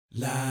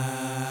La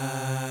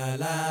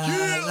la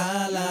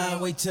la la,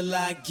 wait till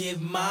I get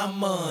my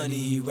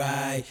money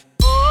right.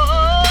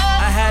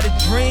 I had a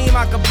dream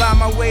I could buy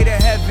my way to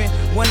heaven.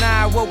 When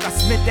I awoke, I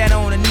spent that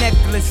on a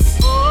necklace.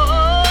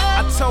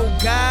 I told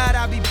God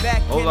I'll be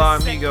back. Hola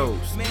amigos,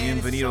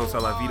 bienvenidos a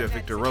la vida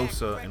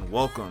victoriosa, and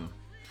welcome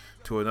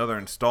to another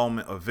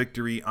installment of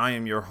Victory. I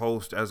am your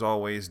host, as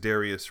always,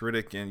 Darius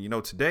Riddick,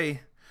 and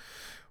today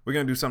we're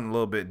gonna do something a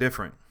little bit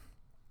different.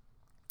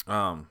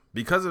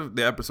 Because of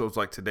the episodes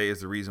like today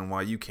is the reason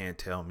why you can't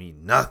tell me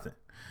nothing.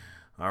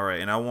 All right,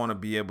 and I want to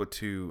be able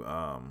to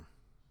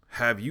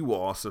have you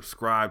all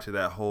subscribe to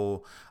that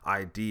whole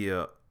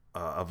idea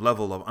of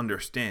level of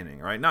understanding,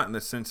 right? Not in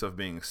the sense of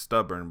being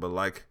stubborn, but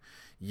like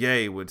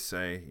Ye would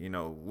say,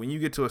 when you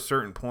get to a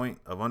certain point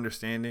of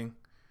understanding,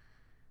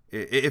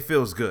 it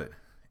feels good.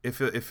 It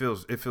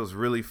feels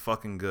really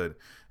fucking good.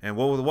 And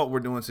what we're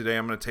doing today,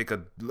 I'm going to take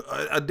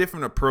a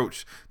different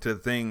approach to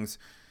things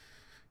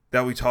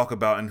that we talk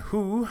about and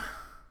who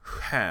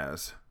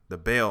has the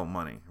bail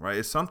money, right?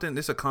 It's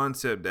a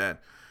concept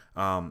that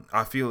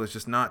I feel is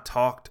just not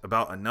talked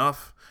about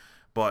enough,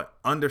 but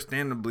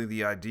understandably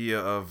the idea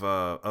of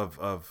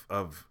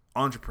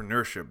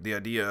entrepreneurship, the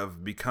idea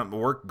of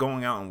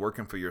going out and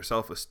working for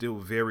yourself is still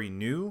very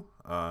new,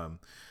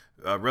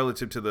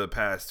 relative to the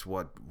past,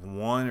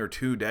 1 or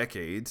 2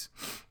 decades.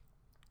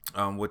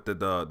 With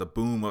the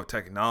boom of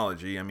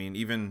technology, I mean,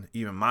 even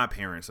my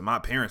parents and my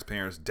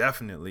parents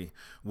definitely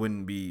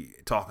wouldn't be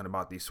talking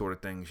about these sort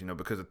of things,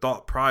 because the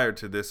thought prior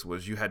to this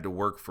was you had to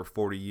work for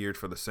 40 years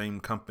for the same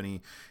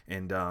company,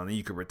 and then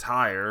you could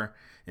retire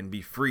and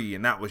be free,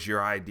 and that was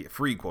your idea,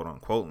 free, quote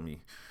unquote.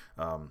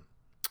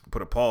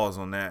 Put a pause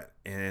on that,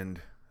 and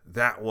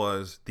that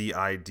was the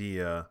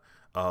idea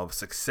of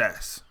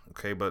success.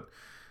 Okay, but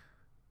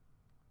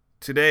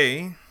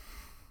today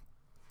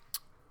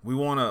we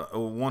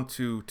want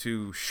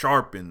to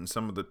sharpen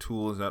some of the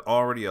tools that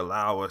already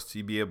allow us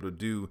to be able to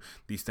do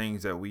these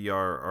things that we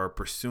are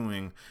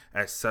pursuing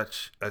at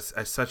such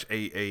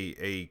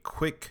a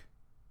quick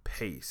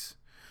pace.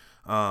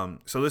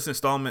 So this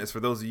installment is for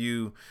those of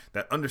you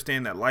that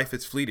understand that life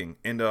is fleeting,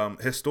 and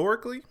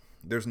historically,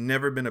 there's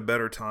never been a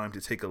better time to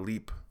take a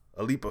leap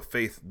of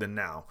faith than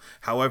now.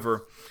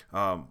 However,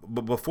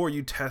 but before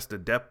you test the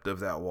depth of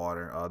that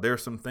water, there are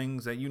some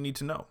things that you need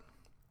to know.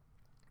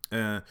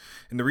 And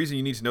the reason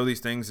you need to know these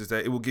things is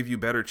that it will give you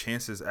better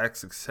chances at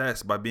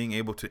success by being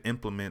able to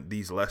implement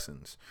these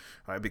lessons,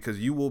 right? Because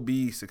you will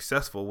be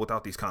successful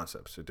without these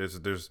concepts.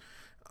 There's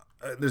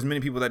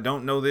many people that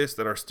don't know this,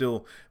 that are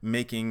still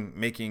making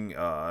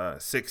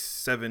 6,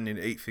 7, and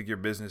 8 figure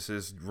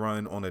businesses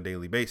run on a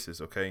daily basis.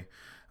 Okay,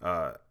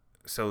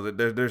 so that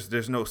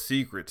there's no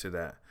secret to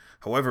that.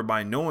 However,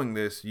 by knowing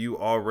this, you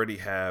already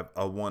have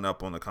a one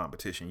up on the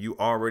competition. You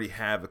already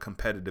have a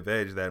competitive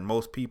edge that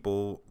most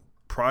people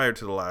prior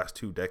to the last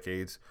 2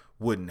 decades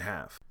wouldn't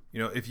have.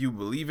 If you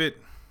believe it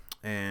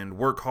and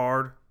work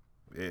hard,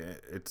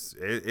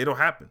 it'll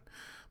happen.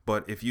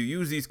 But if you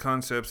use these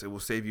concepts, it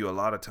will save you a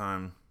lot of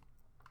time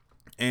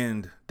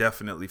and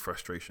definitely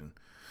frustration.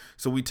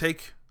 So we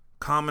take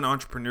common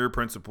entrepreneur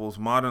principles,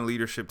 modern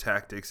leadership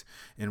tactics,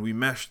 and we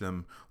mesh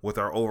them with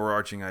our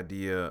overarching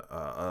idea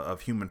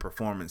of human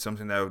performance,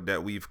 something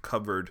that we've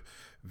covered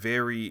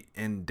very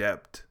in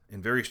depth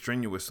and very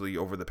strenuously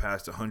over the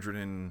past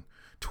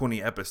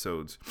 120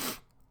 episodes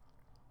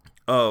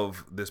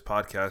of this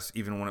podcast,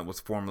 even when it was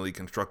formerly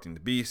Constructing the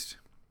Beast.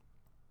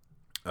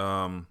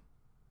 So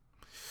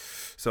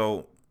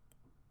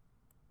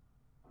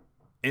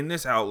in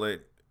this outlet,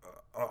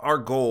 our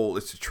goal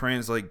is to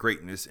translate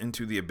greatness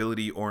into the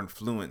ability or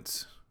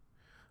influence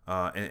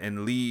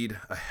and lead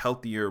a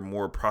healthier,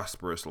 more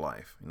prosperous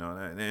life.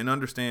 And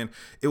understand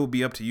it will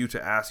be up to you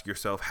to ask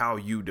yourself how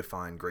you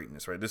define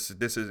greatness, right? This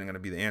isn't going to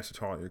be the answer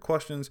to all your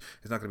questions.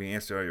 It's not going to be the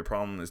answer to all your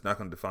problems. It's not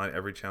going to define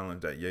every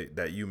challenge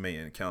that you may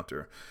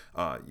encounter.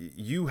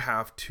 You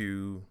have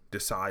to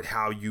decide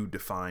how you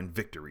define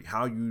victory,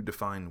 how you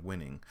define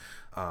winning.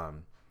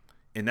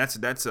 And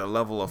that's a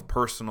level of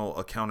personal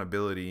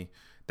accountability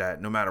that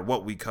no matter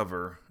what we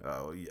cover,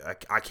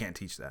 I can't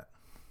teach that.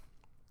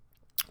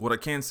 What I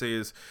can say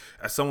is,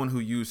 as someone who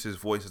used his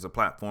voice as a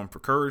platform for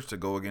courage to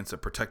go against a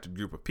protected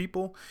group of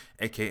people,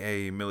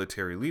 aka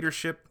military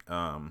leadership,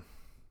 I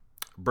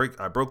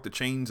broke the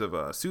chains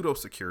of pseudo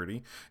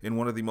security in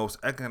one of the most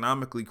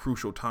economically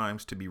crucial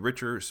times to be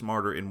richer,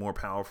 smarter, and more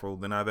powerful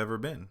than I've ever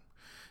been.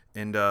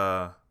 And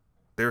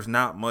there's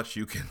not much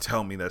you can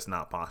tell me that's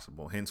not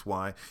possible. Hence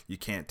why you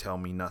can't tell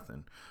me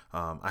nothing.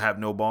 I have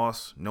no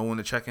boss, no one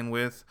to check in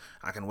with.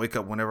 I can wake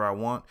up whenever I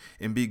want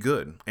and be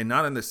good. And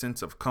not in the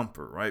sense of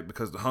comfort, right?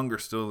 Because the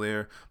hunger's still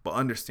there. But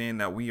understand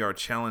that we are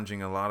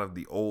challenging a lot of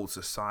the old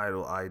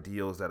societal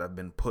ideals that have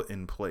been put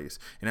in place.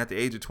 And at the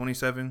age of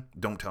 27,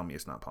 don't tell me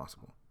it's not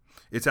possible.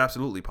 It's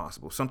absolutely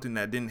possible. Something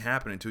that didn't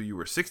happen until you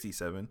were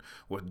 67,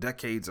 with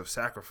decades of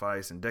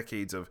sacrifice and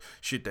decades of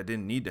shit that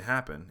didn't need to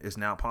happen, is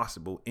now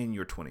possible in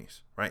your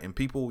 20s, right? And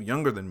people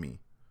younger than me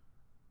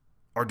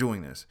are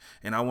doing this.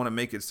 And I want to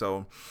make it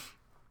so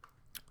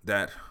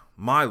that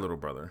my little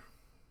brother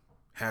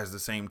has the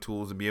same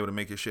tools to be able to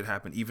make his shit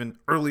happen even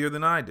earlier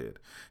than I did.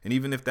 And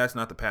even if that's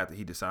not the path that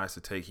he decides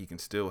to take, he can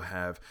still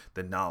have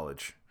the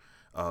knowledge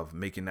of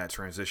making that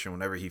transition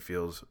whenever he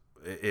feels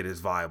it is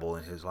viable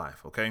in his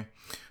life. Okay.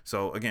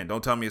 So again,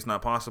 don't tell me it's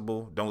not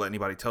possible. Don't let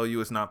anybody tell you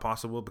it's not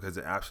possible, because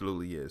it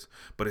absolutely is.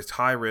 But it's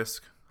high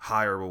risk,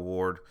 higher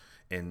reward,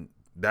 and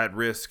that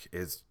risk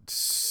is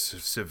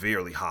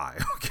severely high.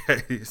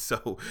 Okay.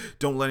 So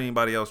don't let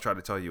anybody else try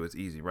to tell you it's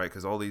easy, right?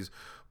 Because all these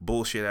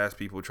bullshit ass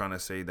people trying to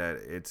say that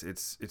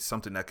it's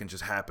something that can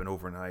just happen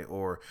overnight,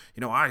 or,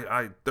 you know,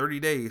 I 30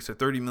 days to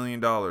 $30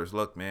 million.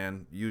 Look,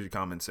 man, use your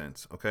common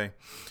sense. Okay.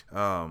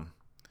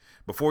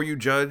 Before you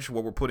judge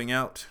what we're putting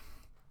out,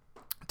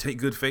 take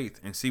good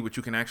faith and see what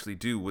you can actually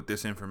do with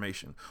this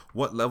information.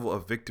 What level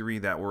of victory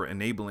that we're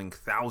enabling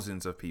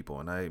thousands of people,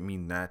 and I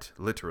mean that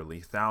literally,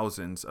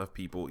 thousands of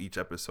people each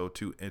episode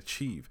to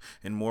achieve.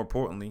 And more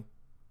importantly,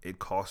 it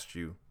costs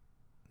you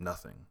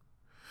nothing.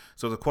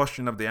 So the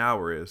question of the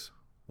hour is,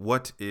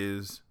 what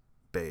is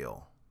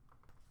bail?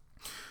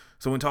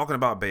 So when talking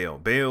about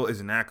bail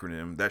is an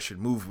acronym that should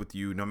move with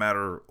you no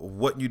matter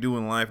what you do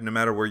in life, no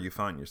matter where you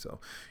find yourself.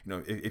 You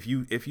know, if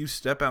you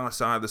step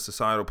outside the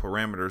societal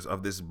parameters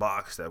of this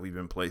box that we've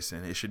been placed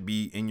in, it should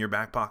be in your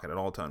back pocket at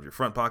all times. Your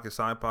front pocket,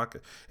 side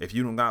pocket. If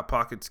you don't got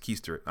pockets,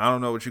 keister it. I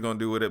don't know what you're gonna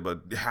do with it,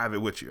 but have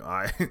it with you.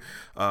 All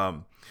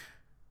right.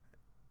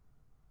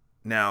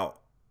 Now,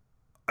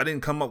 I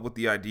didn't come up with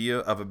the idea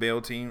of a bail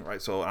team, right?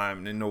 So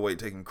I'm in no way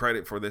taking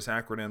credit for this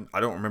acronym.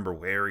 I don't remember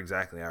where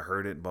exactly I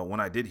heard it, but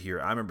when I did hear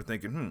it, I remember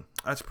thinking,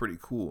 that's pretty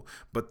cool.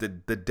 But the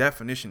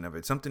definition of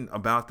it, something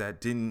about that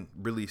didn't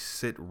really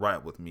sit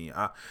right with me.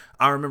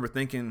 I remember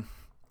thinking,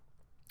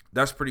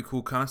 that's a pretty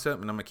cool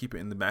concept, and I'm gonna keep it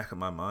in the back of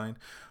my mind.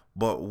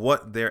 But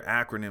what their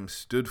acronym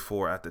stood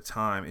for at the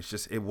time,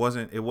 it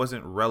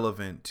wasn't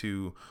relevant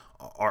to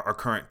our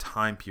current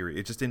time period.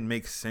 It just didn't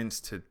make sense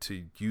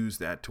to use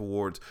that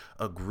towards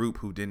a group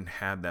who didn't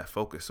have that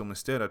focus. So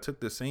instead, I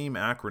took the same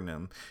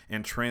acronym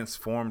and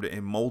transformed it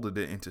and molded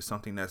it into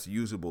something that's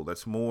usable,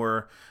 that's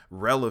more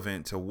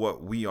relevant to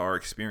what we are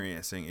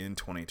experiencing in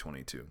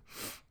 2022.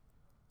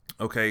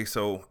 Okay,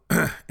 so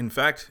in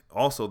fact,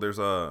 also there's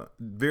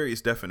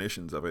various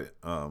definitions of it.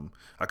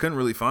 I couldn't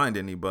really find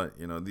any, but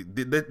you know,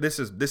 this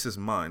is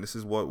mine. This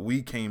is what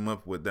we came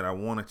up with that I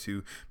wanted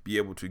to be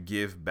able to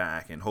give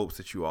back in hopes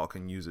that you all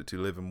can use it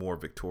to live a more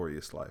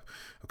victorious life.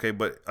 Okay,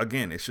 but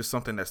again, it's just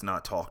something that's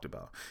not talked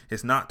about.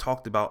 It's not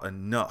talked about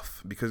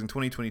enough, because in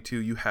 2022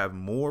 you have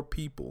more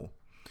people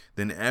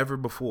than ever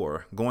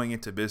before going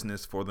into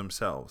business for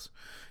themselves.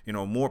 You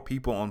know, more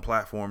people on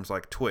platforms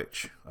like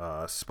Twitch,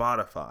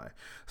 Spotify,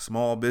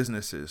 small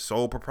businesses,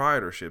 sole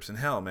proprietorships, and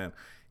hell, man,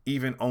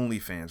 even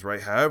OnlyFans,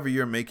 right? However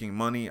you're making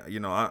money,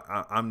 you know,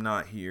 I'm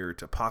not here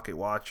to pocket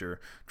watch or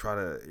try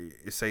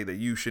to say that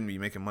you shouldn't be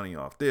making money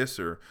off this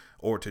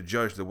or to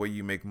judge the way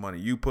you make money.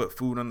 You put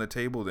food on the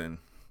table, then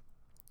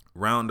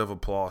round of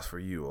applause for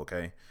you,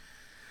 okay?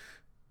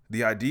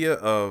 The idea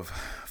of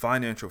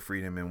financial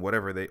freedom in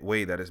whatever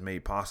way that is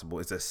made possible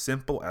is as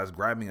simple as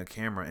grabbing a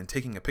camera and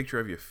taking a picture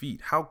of your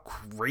feet. How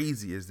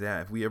crazy is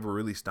that if we ever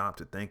really stop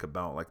to think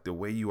about like the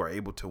way you are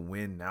able to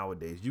win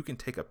nowadays? You can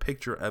take a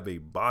picture of a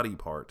body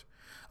part,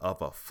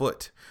 of a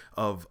foot,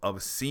 of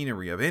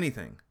scenery, of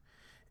anything,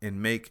 and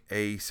make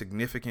a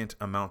significant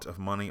amount of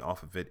money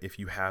off of it if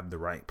you have the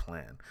right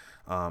plan.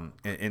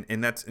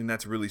 And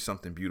that's really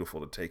something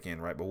beautiful to take in,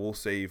 right? But we'll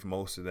save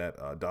most of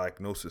that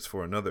diagnosis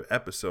for another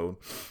episode.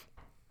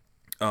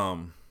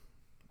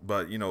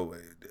 But you know,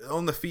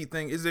 on the feet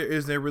thing, is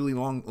there really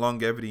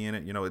longevity in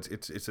it? You know,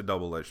 it's a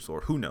double-edged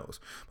sword. Who knows?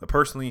 But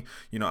personally,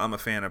 you know, I'm a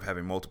fan of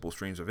having multiple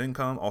streams of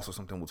income. Also,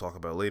 something we'll talk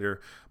about later.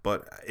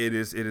 But it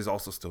is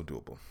also still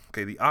doable.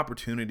 Okay, the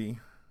opportunity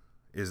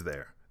is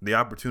there. The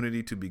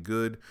opportunity to be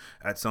good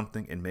at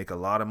something and make a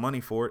lot of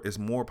money for it is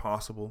more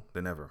possible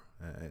than ever.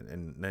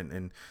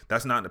 And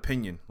that's not an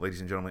opinion, ladies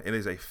and gentlemen. It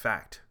is a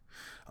fact.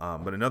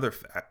 But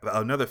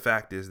another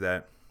fact is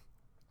that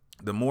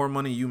the more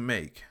money you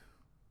make,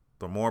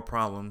 the more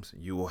problems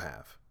you will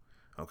have.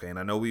 Okay, and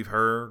I know we've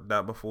heard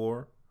that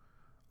before,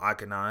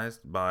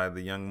 iconized by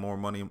the young more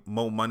money,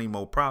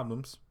 more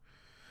problems.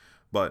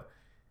 But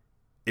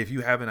if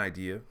you have an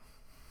idea,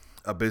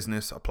 a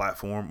business, a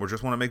platform, or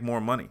just want to make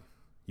more money,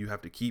 you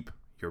have to keep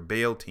your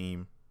bail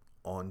team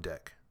on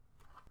deck.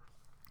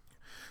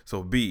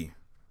 So B,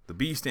 the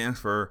B stands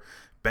for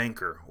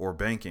banker or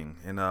banking.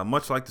 And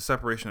much like the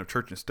separation of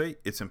church and state,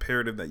 it's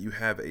imperative that you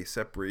have a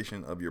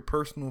separation of your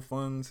personal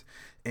funds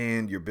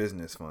and your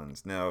business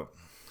funds. Now,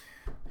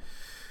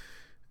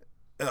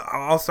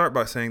 I'll start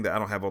by saying that I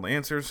don't have all the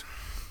answers.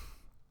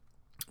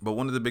 But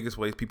one of the biggest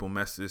ways people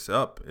mess this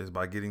up is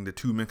by getting the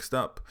two mixed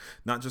up,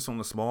 not just on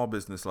the small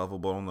business level,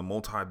 but on the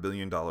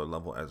multi-billion-dollar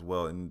level as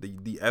well. And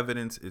the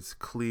evidence is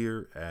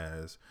clear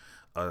as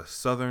a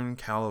Southern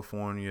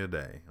California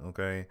day,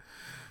 okay?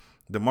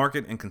 The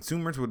market and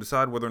consumers will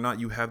decide whether or not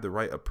you have the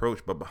right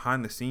approach, but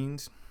behind the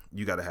scenes,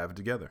 you got to have it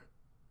together.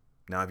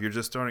 Now, if you're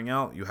just starting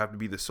out, you have to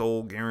be the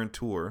sole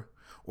guarantor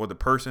or the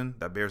person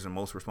that bears the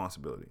most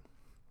responsibility.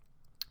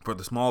 For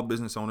the small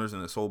business owners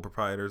and the sole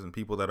proprietors and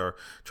people that are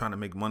trying to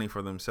make money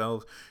for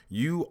themselves,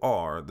 you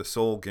are the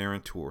sole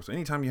guarantor. So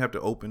anytime you have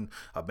to open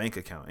a bank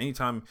account,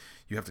 anytime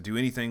you have to do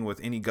anything with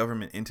any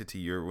government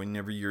entity, or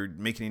whenever you're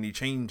making any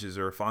changes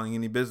or filing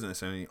any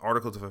business, any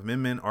articles of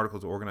amendment,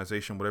 articles of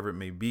organization, whatever it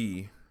may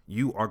be,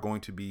 you are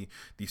going to be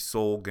the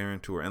sole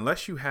guarantor,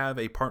 unless you have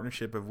a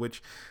partnership of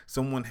which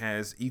someone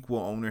has equal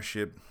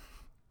ownership.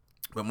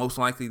 But most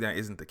likely that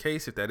isn't the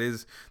case. If that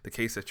is the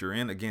case that you're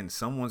in, again,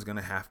 someone's going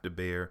to have to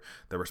bear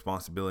the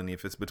responsibility.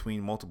 If it's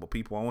between multiple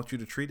people, I want you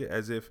to treat it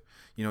as if,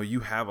 you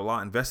have a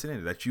lot invested in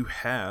it, that you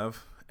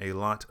have a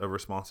lot of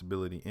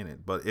responsibility in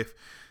it. But if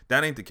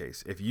that ain't the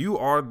case, if you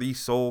are the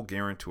sole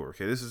guarantor,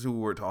 okay, this is who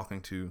we're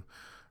talking to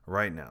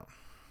right now.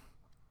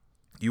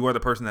 You are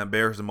the person that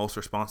bears the most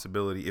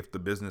responsibility if the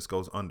business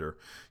goes under.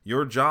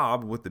 Your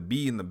job with the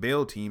B and the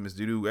bail team is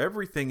to do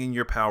everything in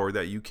your power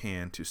that you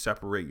can to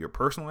separate your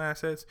personal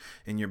assets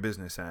and your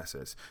business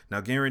assets. Now,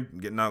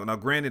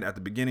 granted, at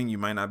the beginning, you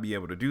might not be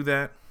able to do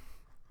that.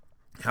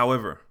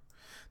 However,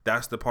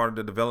 that's the part of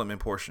the development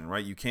portion,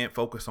 right? You can't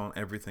focus on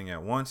everything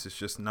at once. It's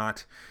just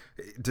not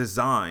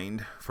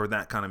designed for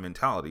that kind of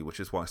mentality, which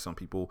is why some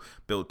people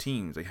build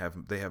teams. They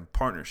have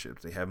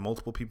partnerships. They have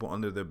multiple people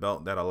under their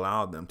belt that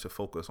allow them to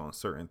focus on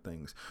certain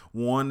things.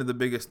 One of the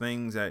biggest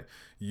things that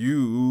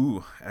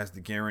you, as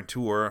the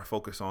guarantor,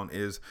 focus on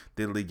is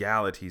the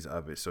legalities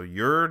of it. So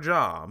your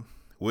job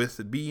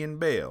with B and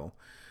bail,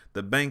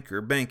 the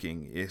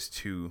banking, is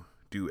to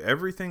do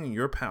everything in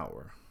your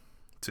power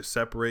to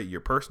separate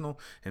your personal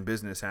and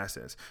business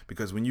assets.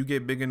 Because when you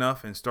get big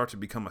enough and start to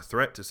become a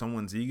threat to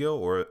someone's ego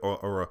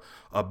or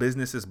a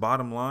business's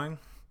bottom line,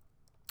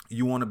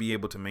 you want to be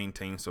able to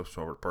maintain some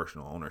sort of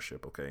personal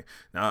ownership. Okay.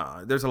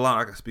 Now, there's a lot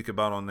I can speak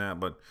about on that,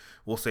 but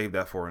we'll save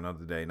that for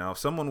another day. Now, if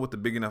someone with a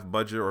big enough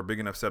budget or a big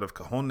enough set of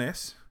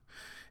cojones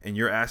and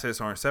your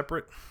assets aren't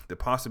separate, the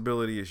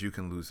possibility is you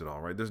can lose it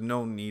all, right? There's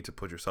no need to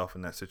put yourself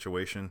in that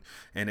situation.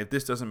 And if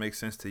this doesn't make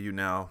sense to you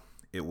now,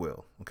 it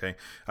will. Okay.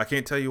 I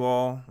can't tell you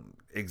all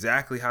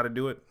exactly how to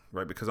do it,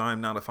 right? Because I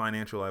am not a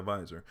financial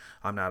advisor.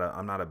 I'm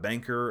not a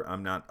banker.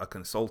 I'm not a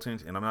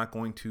consultant, and I'm not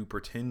going to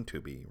pretend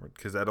to be, right?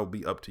 Because that'll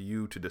be up to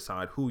you to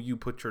decide who you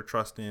put your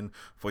trust in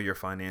for your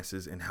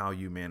finances and how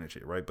you manage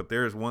it, right? But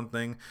there is one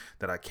thing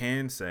that I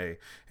can say,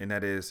 and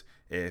that is,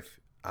 if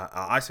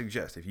I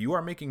suggest, if you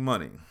are making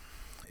money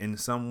in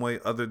some way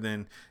other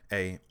than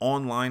a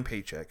online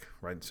paycheck,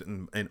 right?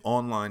 And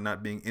online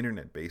not being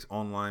internet based,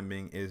 online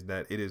being is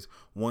that it is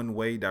one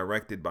way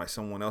directed by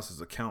someone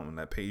else's accountant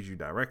that pays you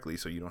directly,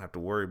 so you don't have to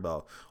worry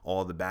about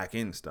all the back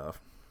end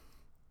stuff.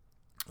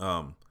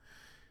 Find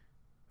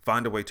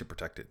a way to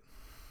protect it.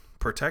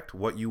 Protect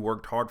what you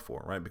worked hard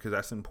for, right? Because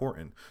that's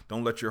important.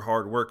 Don't let your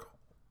hard work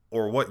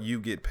or what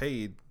you get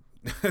paid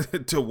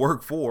to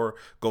work for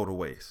go to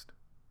waste.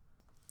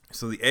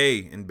 So the A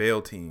in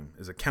bail team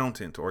is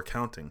accountant or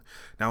accounting.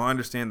 Now, I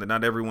understand that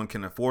not everyone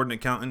can afford an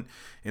accountant,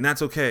 and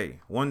that's okay.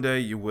 One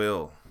day you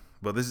will.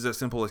 But this is as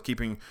simple as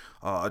keeping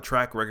a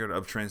track record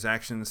of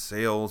transactions,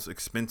 sales,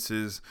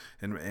 expenses,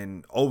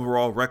 and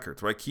overall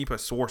records, right? Keep a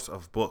source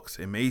of books.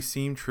 It may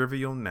seem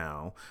trivial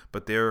now,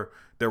 but there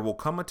will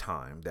come a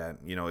time that,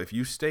 if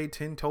you stay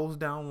 10 toes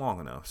down long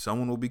enough,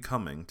 someone will be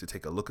coming to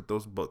take a look at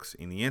those books.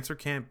 And the answer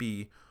can't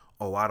be,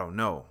 oh, I don't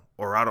know,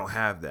 or I don't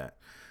have that.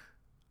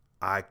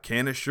 I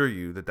can assure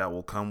you that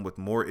will come with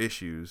more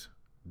issues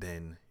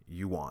than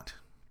you want.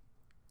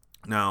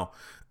 Now,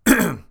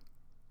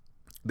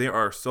 there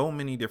are so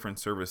many different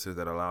services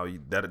that allow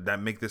you that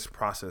make this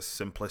process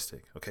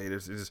simplistic. Okay,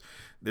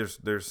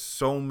 there's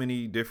so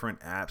many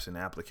different apps and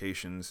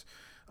applications,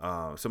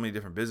 so many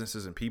different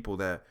businesses and people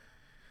that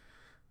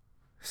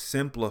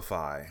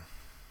simplify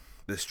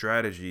the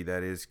strategy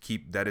that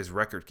is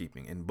record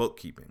keeping and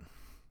bookkeeping.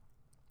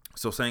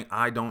 So saying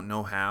I don't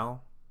know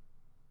how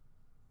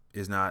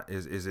is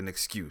an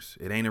excuse.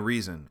 It ain't a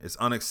reason. It's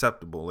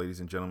unacceptable, ladies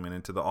and gentlemen.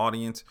 And to the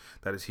audience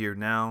that is here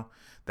now,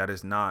 that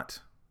is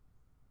not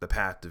the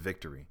path to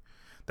victory.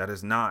 That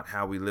is not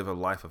how we live a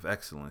life of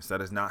excellence.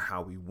 That is not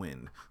how we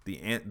win.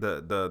 The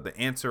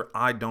answer,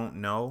 I don't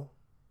know,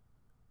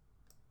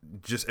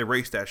 just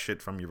erase that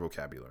shit from your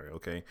vocabulary,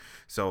 okay?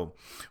 So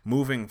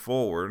moving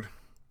forward,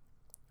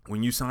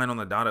 when you sign on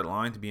the dotted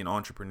line to be an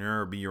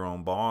entrepreneur or be your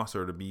own boss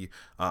or to be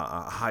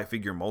a high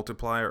figure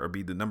multiplier or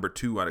be the number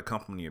 2 at a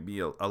company or be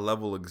a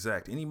level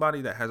exec,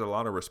 anybody that has a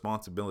lot of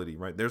responsibility,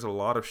 right? There's a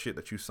lot of shit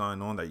that you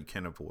sign on that you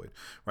can't avoid,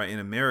 right? In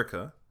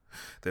America,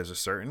 there's a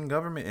certain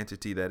government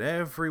entity that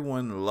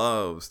everyone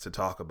loves to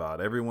talk about.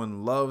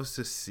 Everyone loves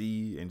to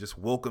see and just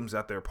welcomes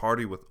at their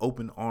party with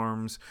open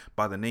arms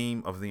by the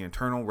name of the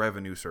Internal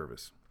Revenue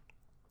Service.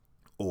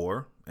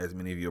 Or, as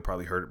many of you have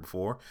probably heard it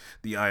before,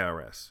 the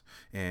IRS.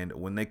 And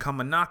when they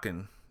come a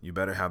knocking, you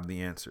better have the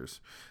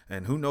answers.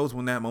 And who knows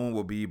when that moment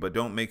will be, but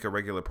don't make a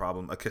regular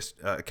problem a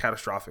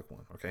catastrophic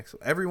one, okay? So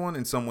everyone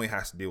in some way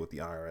has to deal with the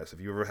IRS. If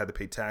you ever had to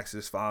pay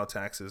taxes, file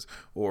taxes,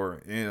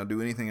 or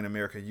do anything in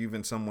America, you've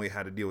in some way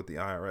had to deal with the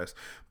IRS.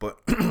 But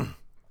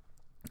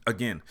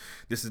again,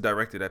 this is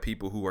directed at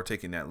people who are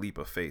taking that leap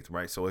of faith,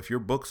 right? So if your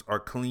books are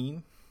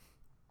clean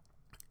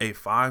A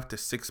 5 to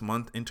 6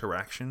 month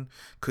interaction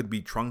could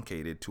be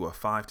truncated to a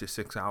 5 to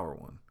 6 hour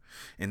one.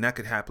 And that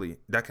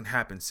can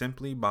happen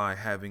simply by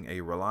having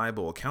a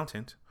reliable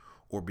accountant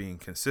or being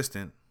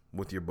consistent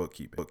with your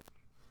bookkeeping.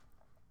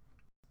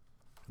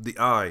 The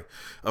eye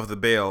of the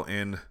Baal,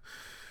 and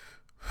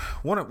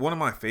one of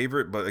my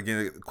favorite, but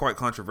again quite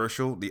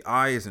controversial, the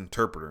eye is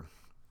interpreter.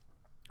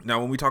 Now,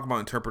 when we talk about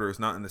interpreter, it's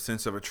not in the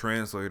sense of a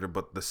translator,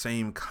 but the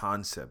same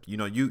concept.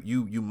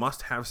 You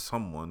must have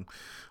someone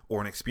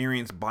or an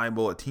experienced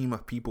Bible, a team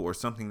of people, or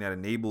something that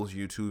enables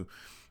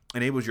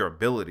your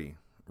ability,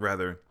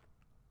 rather,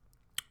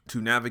 to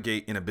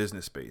navigate in a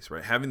business space,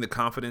 right? Having the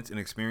confidence and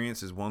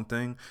experience is one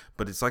thing,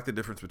 but it's like the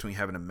difference between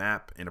having a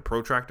map and a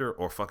protractor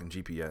or fucking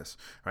GPS,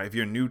 right? If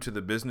you're new to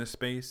the business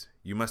space,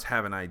 you must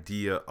have an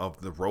idea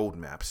of the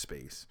roadmap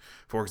space.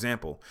 For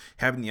example,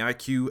 having the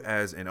IQ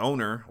as an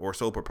owner or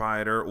sole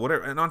proprietor,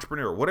 whatever, an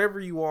entrepreneur, whatever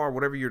you are,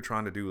 whatever you're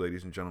trying to do,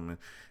 ladies and gentlemen,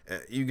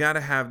 you got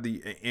to have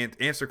the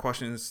answer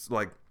questions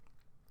like,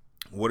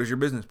 what is your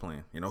business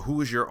plan?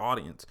 Who is your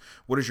audience?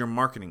 What is your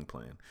marketing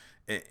plan?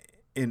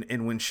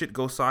 And when shit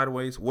goes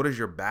sideways, what is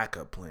your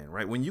backup plan,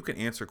 right? When you can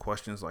answer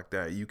questions like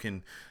that, you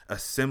can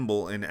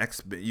assemble an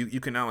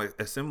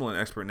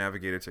expert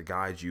navigator to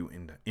guide you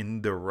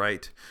in the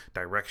right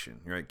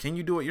direction, right? Can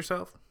you do it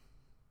yourself?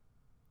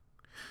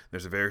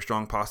 There's a very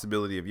strong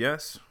possibility of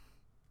yes,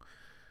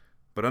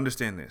 but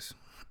understand this.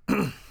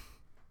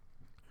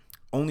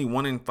 Only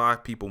 1 in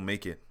 5 people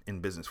make it in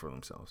business for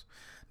themselves.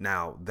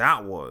 Now,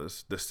 that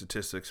was the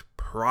statistics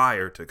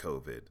prior to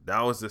COVID.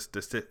 That was the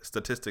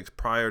statistics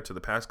prior to the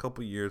past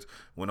couple of years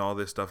when all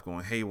this stuff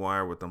going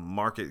haywire, with the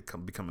market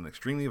becoming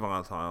extremely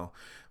volatile,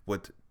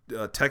 with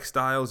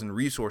textiles and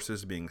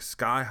resources being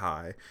sky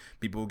high,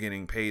 people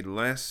getting paid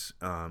less,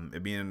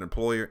 it being an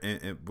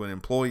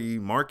employee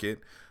market,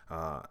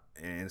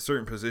 and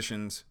certain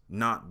positions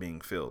not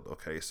being filled.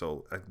 Okay,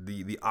 so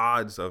the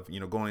odds of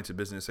going into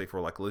business, say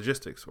for like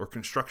logistics or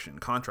construction,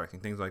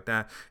 contracting, things like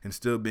that, and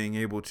still being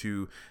able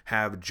to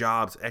have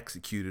jobs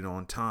executed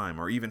on time,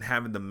 or even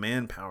having the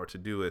manpower to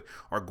do it,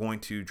 are going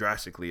to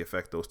drastically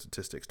affect those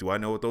statistics. Do I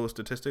know what those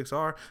statistics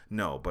are?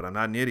 No, but I'm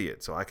not an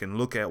idiot, so I can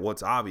look at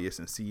what's obvious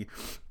and see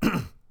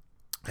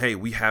hey,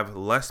 we have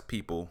less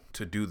people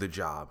to do the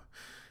job.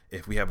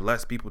 If we have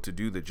less people to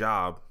do the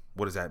job,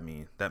 what does that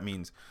mean? That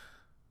means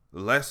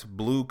less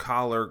blue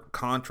collar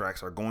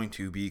contracts are going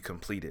to be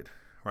completed,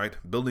 right?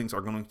 Buildings are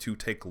going to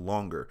take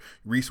longer.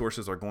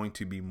 Resources are going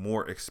to be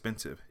more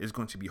expensive. It's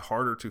going to be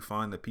harder to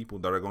find the people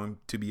that are going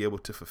to be able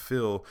to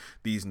fulfill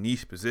these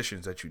niche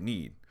positions that you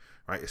need,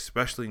 right?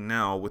 Especially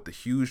now with the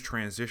huge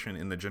transition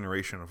in the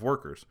generation of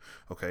workers,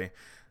 okay?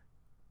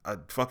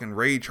 Fucking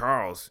Ray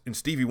Charles and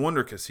Stevie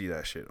Wonder could see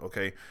that shit,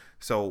 okay?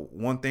 So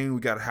one thing we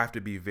gotta have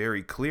to be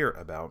very clear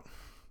about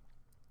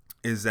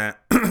is that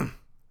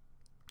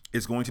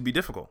it's going to be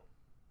difficult,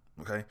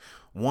 okay?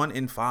 1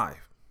 in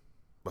 5.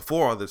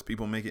 Before all this,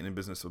 people make it in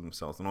business of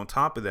themselves. And on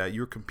top of that,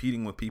 you're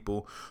competing with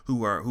people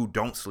who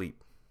don't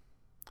sleep,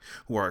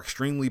 who are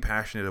extremely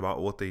passionate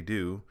about what they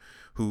do,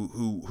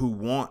 who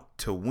want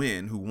to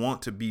win, who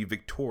want to be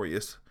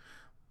victorious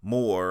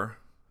more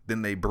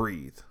than they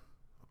breathe,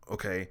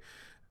 okay?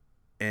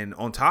 And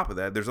on top of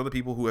that, there's other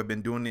people who have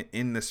been doing it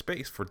in this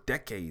space for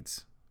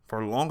decades,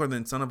 for longer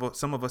than some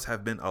of us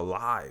have been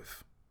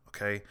alive.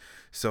 Okay.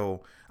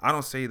 So I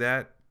don't say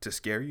that to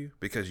scare you,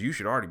 because you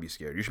should already be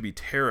scared. You should be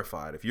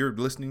terrified. If you're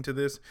listening to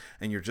this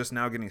and you're just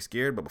now getting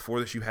scared, but before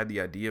this you had the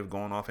idea of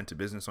going off into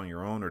business on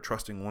your own or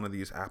trusting one of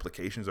these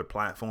applications or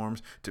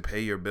platforms to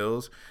pay your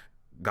bills,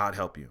 God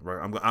help you,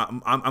 right?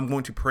 I'm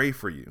going to pray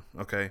for you.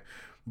 Okay.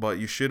 But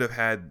you should have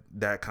had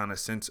that kind of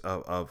sense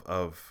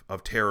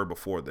of terror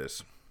before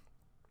this.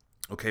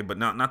 Okay, but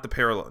not the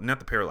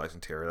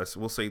paralyzing terror.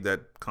 We'll save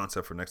that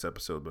concept for next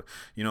episode. But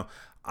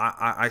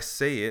I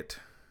say it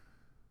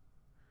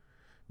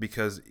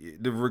because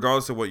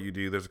regardless of what you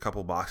do, there's a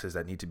couple boxes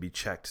that need to be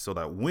checked so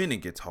that when it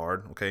gets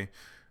hard, okay,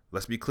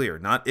 let's be clear,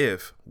 not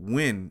if,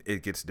 when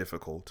it gets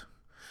difficult,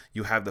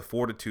 you have the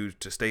fortitude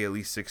to stay at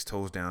least 6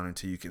 toes down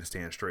until you can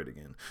stand straight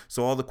again.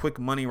 So all the quick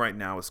money right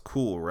now is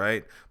cool,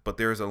 right? But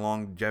there's a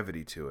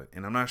longevity to it,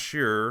 and I'm not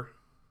sure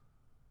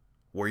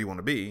where you want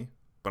to be.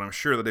 But I'm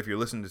sure that if you're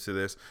listening to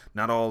this,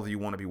 not all of you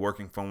want to be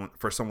working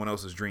for someone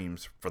else's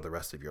dreams for the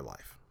rest of your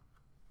life.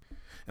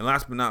 And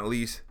last but not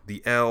least,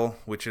 the L,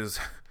 which is,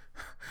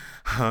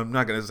 I'm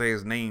not going to say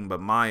his name, but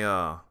my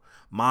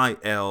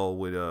L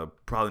would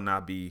probably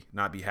not be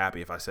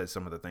happy if I said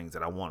some of the things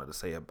that I wanted to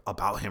say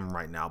about him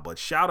right now. But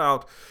shout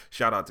out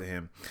to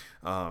him.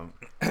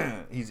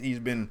 He's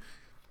been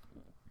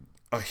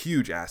a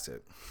huge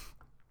asset.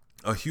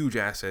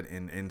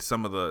 In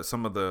some of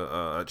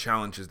the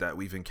challenges that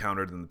we've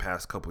encountered in the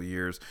past couple of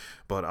years.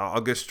 But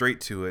I'll get straight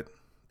to it.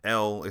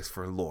 L is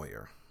for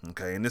lawyer.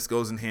 Okay, and this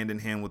goes in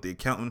hand with the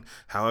accountant.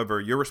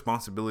 However, your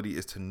responsibility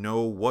is to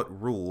know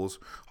what rules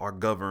are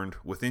governed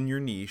within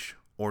your niche,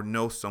 or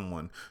know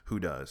someone who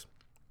does.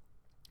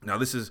 Now,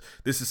 this is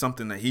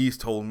something that he's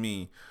told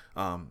me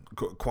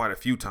quite a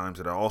few times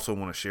that I also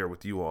want to share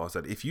with you all, is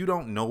that if you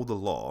don't know the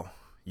law,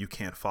 you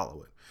can't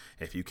follow it.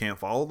 If you can't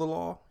follow the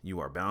law, you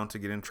are bound to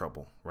get in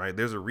trouble, right?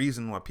 There's a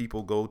reason why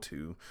people go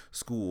to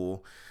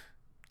school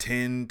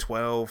 10,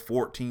 12,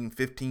 14,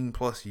 15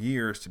 plus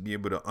years to be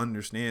able to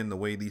understand the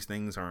way these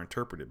things are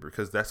interpreted,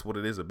 because that's what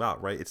it is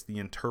about, right? It's the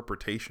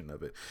interpretation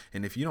of it.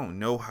 And if you don't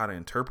know how to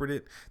interpret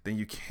it, then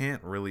you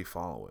can't really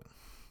follow it.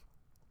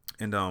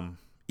 And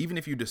even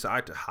if you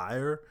decide to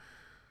hire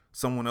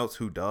someone else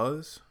who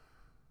does,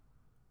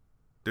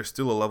 there's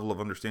still a level of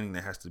understanding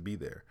that has to be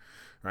there,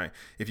 right?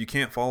 If you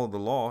can't follow the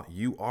law,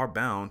 you are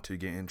bound to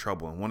get in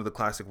trouble. And one of the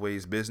classic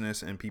ways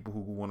business and people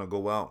who want to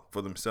go out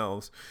for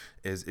themselves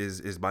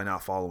is by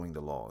not following the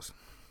laws.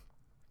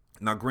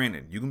 Now,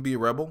 granted, you can be a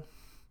rebel.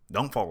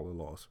 Don't follow the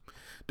laws.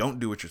 Don't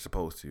do what you're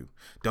supposed to.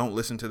 Don't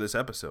listen to this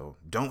episode.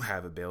 Don't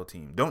have a bail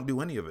team. Don't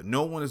do any of it.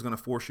 No one is going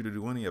to force you to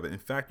do any of it. In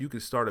fact, you can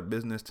start a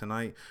business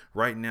tonight,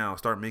 right now,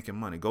 start making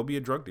money. Go be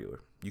a drug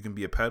dealer. You can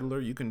be a peddler.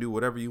 You can do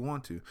whatever you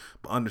want to.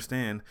 But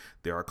understand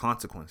there are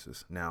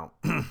consequences. Now,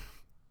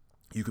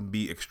 you can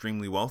be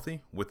extremely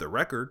wealthy with a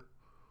record,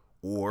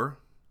 or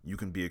you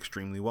can be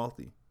extremely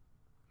wealthy.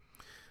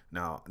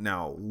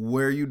 Now,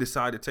 where you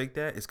decide to take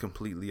that is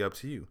completely up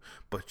to you.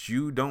 But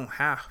you don't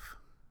have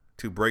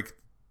to break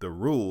the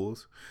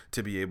rules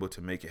to be able to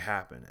make it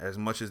happen. As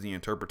much as the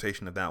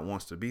interpretation of that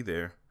wants to be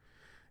there,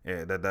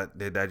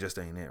 that just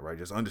ain't it, right?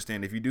 Just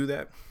understand, if you do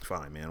that,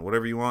 fine, man,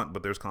 whatever you want,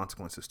 but there's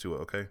consequences to it.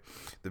 Okay,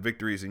 the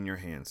victory is in your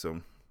hands.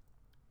 So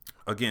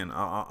again,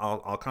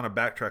 I'll kind of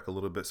backtrack a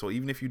little bit. So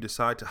even if you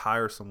decide to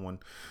hire someone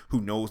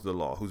who knows the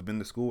law, who's been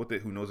to school with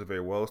it, who knows it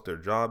very well, it's their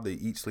job, they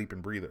eat, sleep,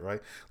 and breathe it,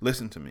 right?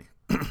 Listen to me.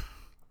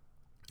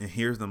 And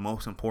here's the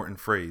most important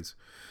phrase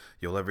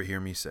you'll ever hear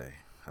me say.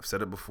 I've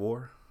said it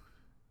before,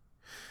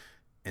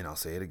 and I'll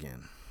say it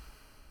again.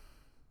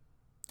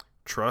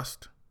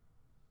 Trust,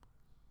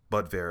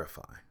 but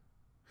verify.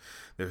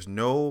 There's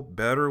no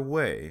better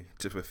way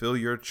to fulfill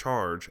your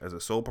charge as a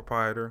sole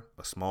proprietor,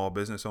 a small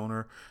business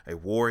owner, a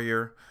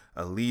warrior,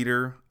 a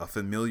leader, a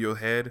familial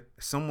head,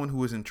 someone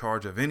who is in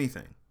charge of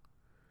anything.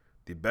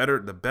 The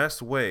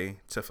best way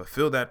to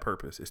fulfill that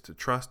purpose is to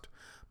trust,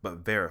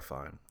 but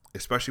verify,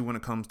 especially when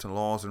it comes to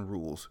laws and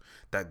rules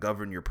that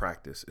govern your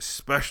practice,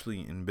 especially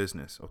in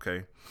business,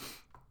 okay?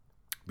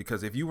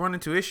 Because if you run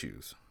into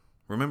issues,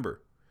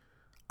 remember,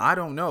 I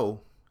don't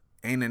know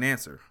ain't an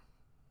answer.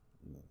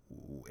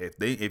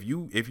 If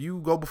you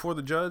go before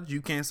the judge,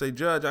 you can't say,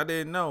 "Judge, I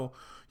didn't know."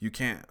 You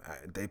can't.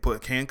 They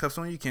put handcuffs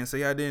on you. You can't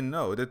say, "I didn't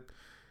know." It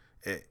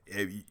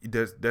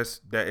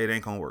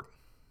ain't gonna work.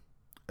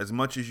 As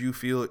much as you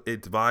feel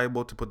it's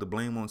viable to put the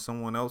blame on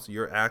someone else,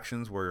 your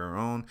actions were your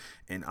own.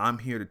 And I'm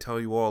here to tell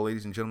you all,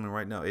 ladies and gentlemen,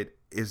 right now, it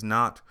is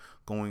not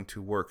going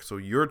to work. So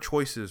your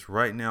choices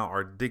right now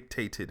are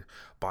dictated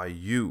by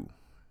you.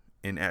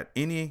 And at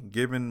any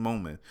given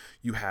moment,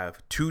 you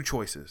have two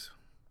choices.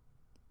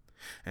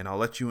 And I'll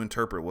let you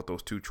interpret what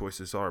those two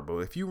choices are. But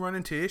if you run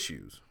into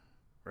issues,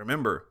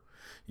 remember,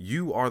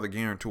 you are the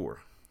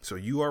guarantor. So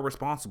you are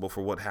responsible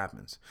for what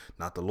happens.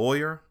 Not the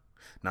lawyer,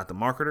 not the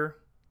marketer,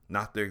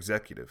 not the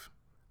executive.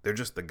 They're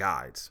just the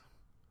guides.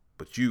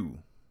 But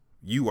you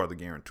are the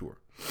guarantor.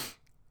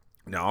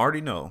 Now, I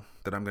already know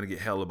that I'm going to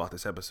get hell about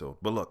this episode.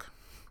 But look,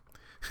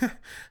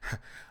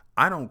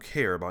 I don't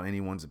care about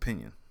anyone's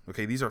opinion.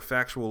 Okay, these are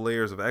factual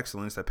layers of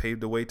excellence that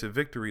paved the way to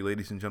victory,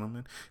 ladies and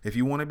gentlemen. If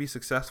you want to be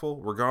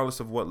successful, regardless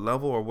of what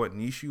level or what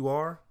niche you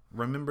are,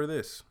 remember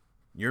this.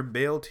 Your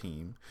bail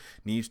team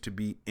needs to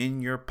be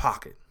in your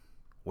pocket.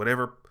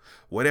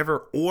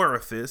 Whatever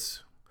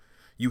orifice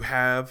you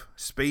have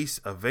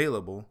space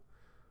available,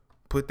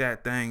 put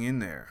that thing in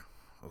there,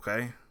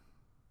 okay?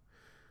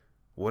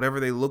 Whatever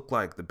they look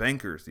like, the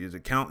bankers, these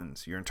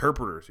accountants, your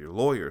interpreters, your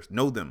lawyers,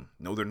 know them,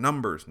 know their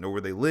numbers, know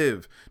where they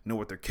live, know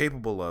what they're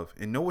capable of,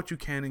 and know what you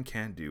can and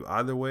can't do.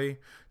 Either way,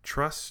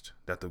 trust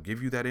that they'll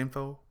give you that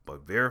info,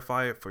 but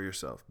verify it for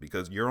yourself,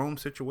 because your own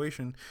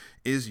situation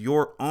is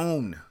your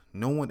own.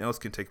 No one else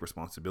can take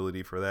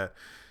responsibility for that.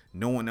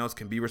 No one else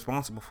can be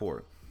responsible for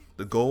it.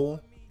 The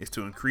goal is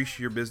to increase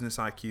your business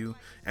IQ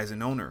as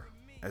an owner,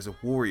 as a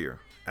warrior,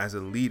 as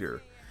a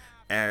leader,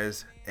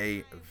 as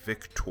a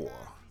victor.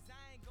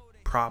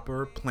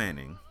 Proper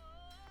planning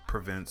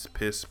prevents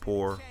piss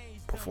poor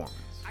performance.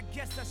 I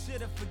guess I should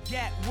have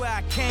forget where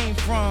I came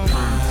from.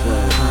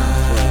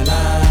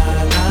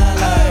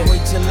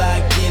 Wait till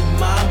I get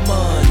my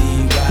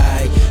money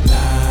right.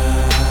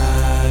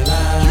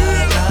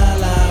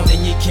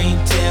 Then you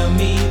can't tell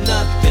me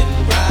nothing,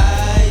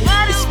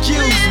 right?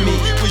 Excuse me,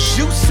 was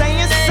you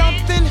saying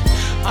something?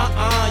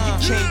 You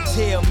can't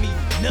tell me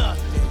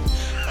nothing.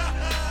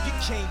 You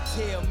can't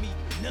tell me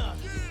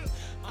nothing.